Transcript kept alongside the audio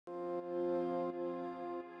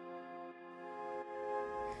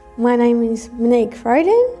My name is Monique. I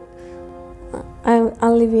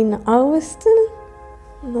live in Ulverston,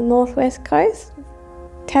 on the northwest coast,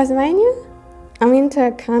 Tasmania. I'm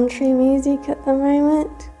into country music at the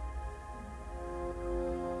moment.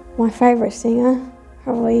 My favourite singer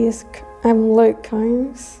probably is Luke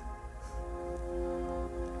Combs.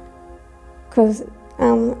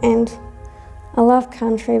 And I love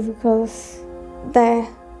country because they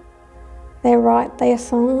write their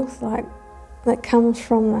songs that comes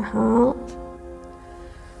from the heart.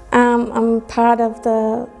 I'm part of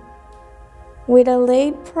the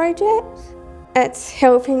WWDA project. It's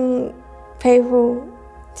helping people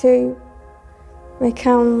to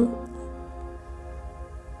become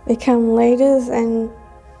leaders and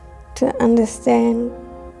to understand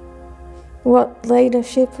what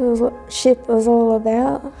leadership is all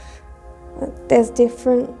about. There's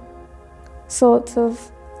different sorts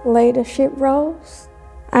of leadership roles.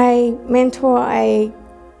 I mentor a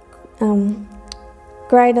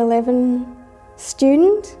grade 11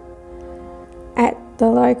 student at the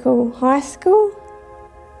local high school,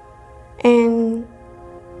 and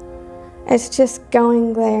it's just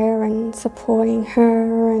going there and supporting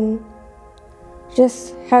her and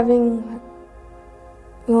just having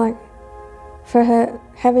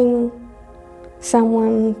having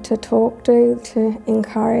someone to talk to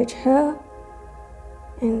encourage her.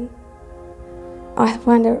 And I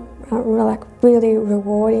find it really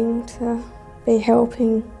rewarding to be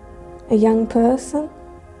helping a young person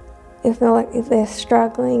if they're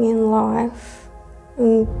struggling in life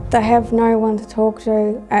and they have no one to talk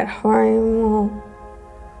to at home, or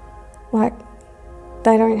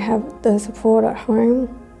they don't have the support at home.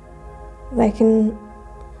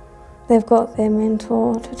 They've got their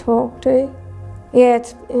mentor to talk to. Yeah,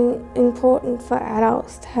 it's important for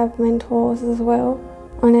adults to have mentors as well.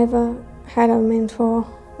 I never had a mentor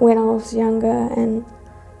when I was younger, and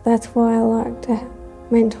that's why I like to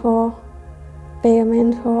be a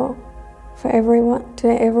mentor for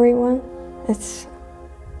everyone. It's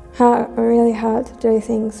really hard to do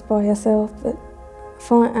things by yourself, but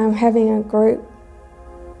having a group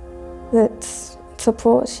that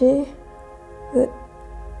supports you, that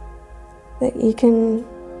you can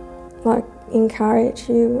encourage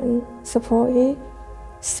you and support you.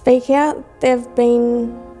 Speak Out, they've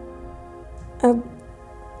been a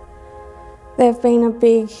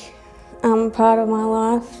big part of my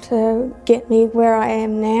life to get me where I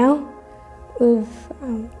am now, with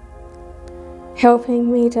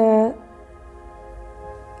helping me to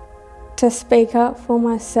speak up for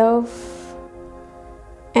myself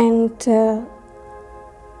and to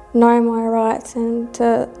know my rights and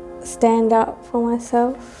to stand up for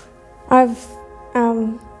myself. I've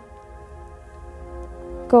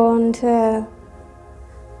gone to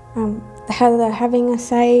the Having a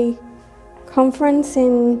Say conference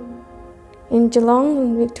in Geelong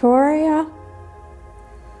in Victoria.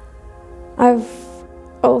 I've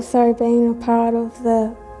also been a part of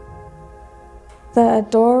the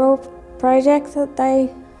Doral project that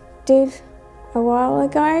they did a while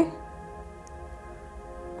ago,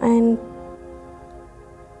 and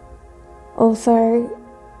also,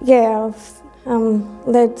 yeah, I've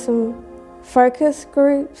led some focus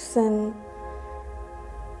groups, and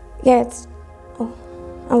yeah,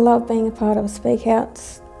 I love being a part of Speak Out.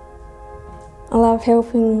 I love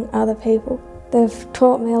helping other people. They've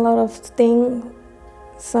taught me a lot of things,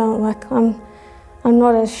 so I'm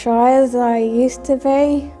not as shy as I used to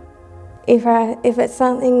be. If it's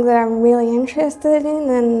something that I'm really interested in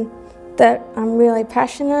and that I'm really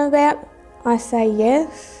passionate about, I say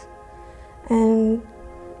yes. And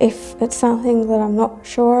if it's something that I'm not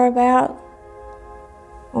sure about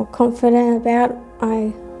or confident about,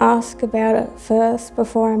 I ask about it first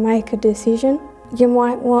before I make a decision. You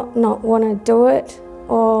might not want to do it,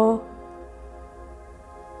 or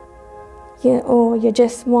you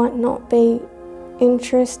just might not be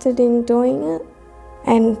interested in doing it.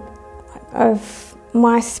 And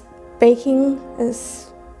my speaking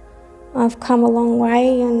I've come a long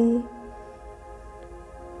way,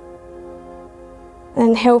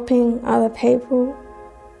 and helping other people,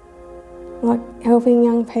 helping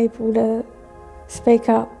young people to speak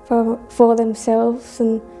up for themselves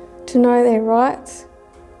and to know their rights.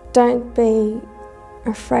 Don't be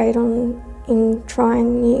afraid in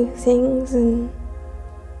trying new things, and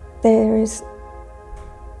there is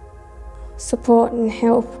support and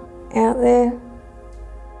help out there.